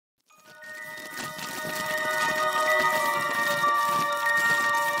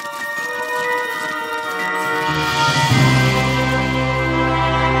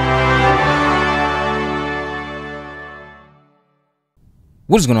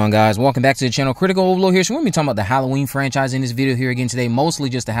What is going on, guys? Welcome back to the channel. Critical Overlord here. So we're going to be talking about the Halloween franchise in this video here again today. Mostly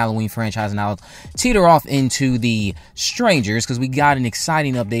just the Halloween franchise, and I'll teeter off into the Strangers because we got an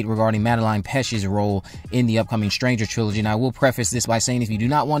exciting update regarding Madelaine Petsch's role in the upcoming Strangers Trilogy. And I will preface this by saying if you do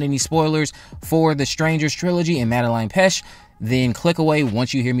not want any spoilers for the Strangers Trilogy and Madelaine Petsch, then click away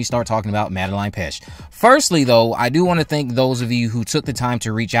once you hear me start talking about Madelaine Petsch. Firstly, though, I do want to thank those of you who took the time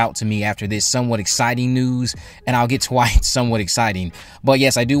to reach out to me after this somewhat exciting news, and I'll get to why it's somewhat exciting. But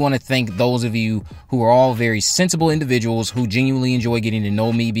yes, I do want to thank those of you who are all very sensible individuals who genuinely enjoy getting to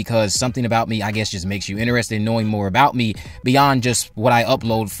know me, because something about me, I guess, just makes you interested in knowing more about me beyond just what I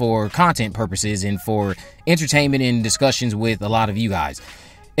upload for content purposes and for entertainment and discussions with a lot of you guys.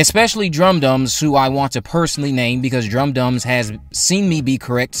 Especially Drum Dums, who I want to personally name because Drum Dums has seen me be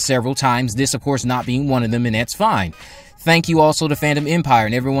correct several times, this of course not being one of them, and that's fine. Thank you also to Fandom Empire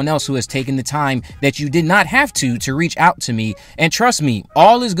and everyone else who has taken the time that you did not have to reach out to me, and trust me,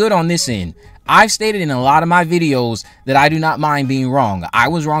 all is good on this end. I've stated in a lot of my videos that I do not mind being wrong. I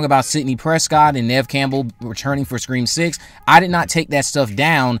was wrong about Sidney Prescott and Neve Campbell returning for Scream 6. I did not take that stuff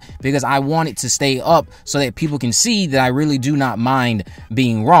down because I want it to stay up so that people can see that I really do not mind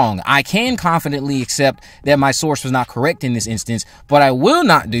being wrong. I can confidently accept that my source was not correct in this instance. What I will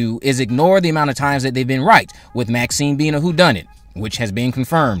not do is ignore the amount of times that they've been right, with Maxine being a whodunit, which has been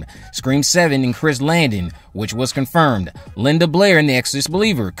confirmed. Scream 7 and Chris Landon, which was confirmed. Linda Blair and the Exorcist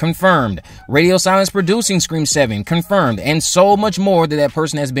Believer, confirmed. Radio Silence producing Scream 7, confirmed. And so much more that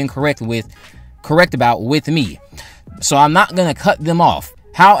person has been correct about with me. So I'm not going to cut them off.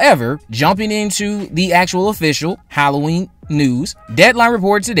 However, jumping into the actual official Halloween news, Deadline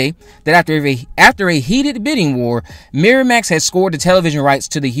reported today that after a heated bidding war, Miramax has scored the television rights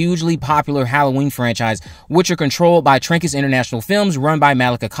to the hugely popular Halloween franchise, which are controlled by Trancas International Films, run by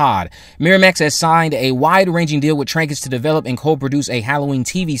Malek Akkad. Miramax has signed a wide-ranging deal with Trancas to develop and co-produce a Halloween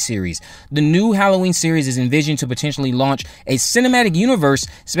TV series. The new Halloween series is envisioned to potentially launch a cinematic universe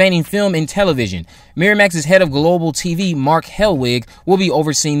spanning film and television. Miramax's head of global TV, Mark Helwig, will be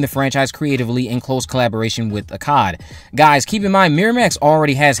overseeing the franchise creatively in close collaboration with Akkad. Guys, keep in mind, Miramax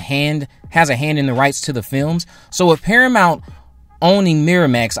already has a hand in the rights to the films. So with Paramount owning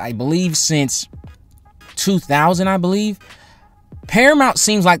Miramax, I believe since 2000, Paramount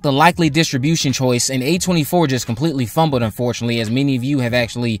seems like the likely distribution choice, and A24 just completely fumbled, unfortunately, as many of you have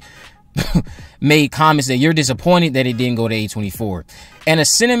actually made comments that you're disappointed that it didn't go to A24. And a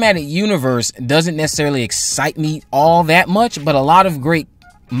cinematic universe doesn't necessarily excite me all that much, but a lot of great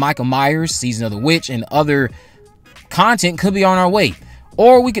Michael Myers, Season of the Witch, and other content could be on our way.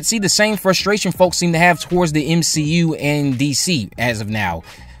 Or we could see the same frustration folks seem to have towards the MCU and DC as of now.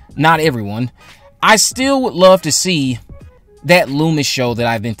 Not everyone. I still would love to see that Loomis show that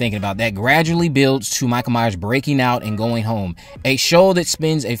I've been thinking about, that gradually builds to Michael Myers breaking out and going home. A show that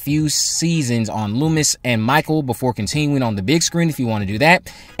spends a few seasons on Loomis and Michael before continuing on the big screen, if you want to do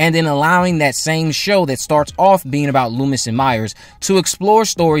that, and then allowing that same show that starts off being about Loomis and Myers to explore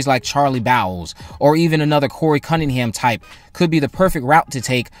stories like Charlie Bowles, or even another Corey Cunningham type could be the perfect route to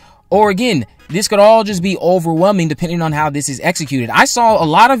take. Or again, this could all just be overwhelming depending on how this is executed. I saw a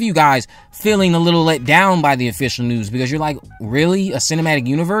lot of you guys feeling a little let down by the official news because you're like, really? A cinematic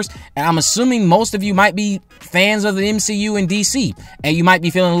universe? And I'm assuming most of you might be fans of the MCU and DC, and you might be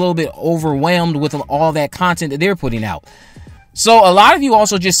feeling a little bit overwhelmed with all that content that they're putting out. So a lot of you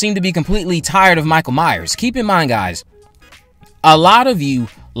also just seem to be completely tired of Michael Myers. Keep in mind, guys, a lot of you,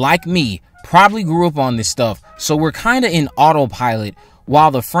 like me, probably grew up on this stuff, so we're kind of in autopilot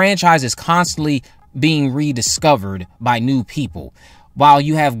while the franchise is constantly being rediscovered by new people. While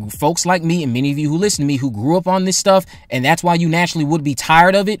you have folks like me and many of you who listen to me who grew up on this stuff, and that's why you naturally would be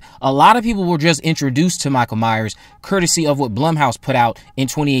tired of it, a lot of people were just introduced to Michael Myers courtesy of what Blumhouse put out in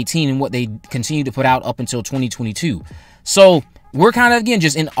 2018 and what they continue to put out up until 2022. So we're kind of, again,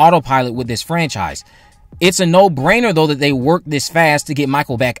 just in autopilot with this franchise. It's a no-brainer, though, that they worked this fast to get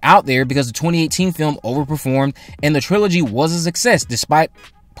Michael back out there because the 2018 film overperformed and the trilogy was a success despite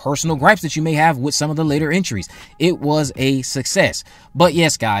personal gripes that you may have with some of the later entries. It was a success. But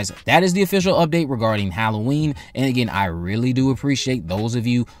yes, guys, that is the official update regarding Halloween. And again, I really do appreciate those of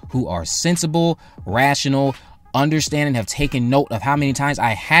you who are sensible, rational, understanding, have taken note of how many times I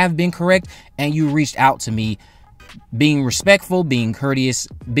have been correct, and you reached out to me being respectful, being courteous,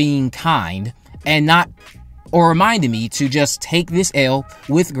 being kind, and not, or reminding me to just take this L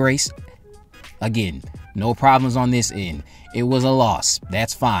with grace. Again, no problems on this end. It was a loss.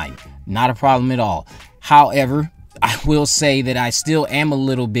 That's fine. Not a problem at all. However, I will say that I still am a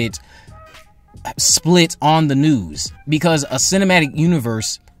little bit split on the news because a cinematic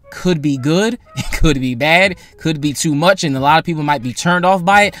universe could be good, it could be bad, could be too much, and a lot of people might be turned off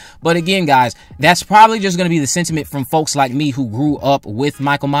by it. But again, guys, that's probably just going to be the sentiment from folks like me who grew up with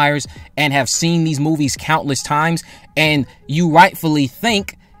Michael Myers and have seen these movies countless times, and you rightfully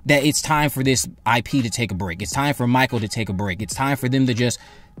think that it's time for this IP to take a break. It's time for Michael to take a break. It's time for them to just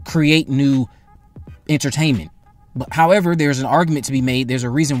create new entertainment. But however, there's an argument to be made. There's a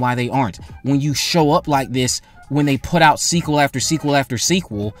reason why they aren't. When you show up like this, when they put out sequel after sequel after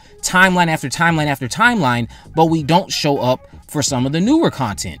sequel, timeline after timeline after timeline, but we don't show up for some of the newer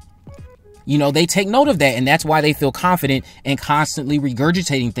content. You know, they take note of that, and that's why they feel confident in constantly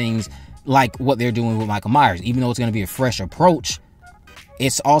regurgitating things like what they're doing with Michael Myers. Even though it's going to be a fresh approach,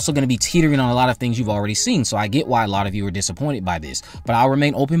 it's also going to be teetering on a lot of things you've already seen. So I get why a lot of you are disappointed by this, but I'll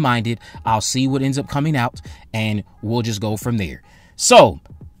remain open-minded. I'll see what ends up coming out, and we'll just go from there. So,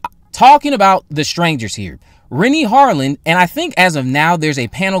 talking about the Strangers here, Rennie Harlan, and I think as of now, there's a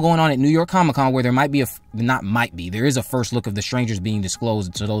panel going on at New York Comic Con where there might be there is a first look of the Strangers being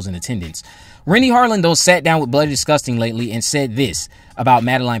disclosed to those in attendance. Rennie Harlan, though, sat down with Bloody Disgusting lately and said this about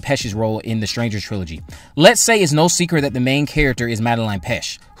Madeleine Petsch's role in the Strangers trilogy. Let's say it's no secret that the main character is Madeleine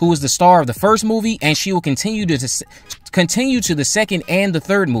Petsch, who was the star of the first movie, and she will continue to the second and the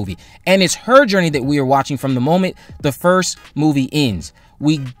third movie. And it's her journey that we are watching from the moment the first movie ends.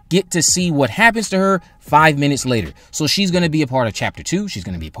 We get to see what happens to her 5 minutes later. So she's going to be a part of Chapter 2. She's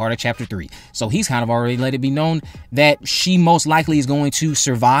going to be a part of Chapter 3. So he's kind of already let it be known that she most likely is going to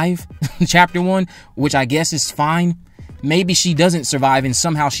survive Chapter 1, which I guess is fine. Maybe she doesn't survive and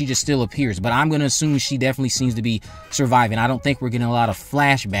somehow she just still appears. But I'm going to assume she definitely seems to be surviving. I don't think we're getting a lot of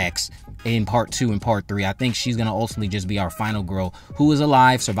flashbacks in Part 2 and Part 3. I think she's going to ultimately just be our final girl who is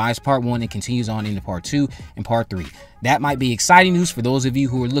alive, survives Part 1, and continues on into Part 2 and Part 3. That might be exciting news for those of you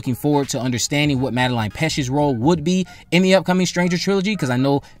who are looking forward to understanding what Madeleine Petsch's role would be in the upcoming Stranger Trilogy, because I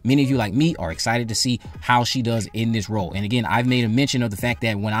know many of you, like me, are excited to see how she does in this role. And again, I've made a mention of the fact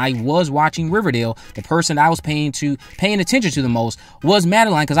that when I was watching Riverdale, the person I was paying attention to the most was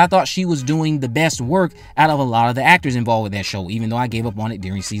Madeleine, because I thought she was doing the best work out of a lot of the actors involved with that show, even though I gave up on it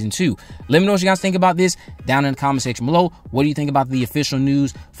during season 2. Let me know what you guys think about this down in the comment section below. What do you think about the official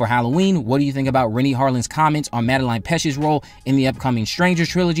news for Halloween? What do you think about Rennie Harlan's comments on Madeleine Petsch's role in the upcoming Strangers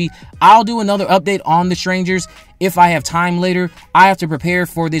trilogy? I'll do another update on the Strangers if I have time later. I have to prepare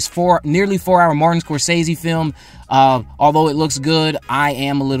for this nearly 4-hour Martin Scorsese film. Although it looks good, I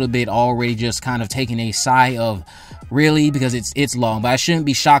am a little bit already just kind of taking a sigh of really, because it's long, but I shouldn't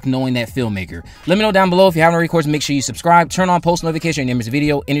be shocked knowing that filmmaker. Let me know down below if you haven't already. Of course, make sure you subscribe, turn on post notification, and in this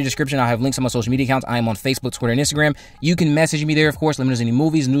video in the description I'll have links on my social media accounts. I am on Facebook, Twitter, and Instagram. You can message me there, of course. Let me know any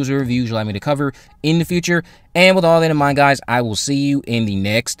movies, news, or reviews you'd like me to cover in the future. And with all that in mind, guys, I will see you in the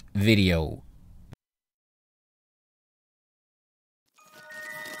next video.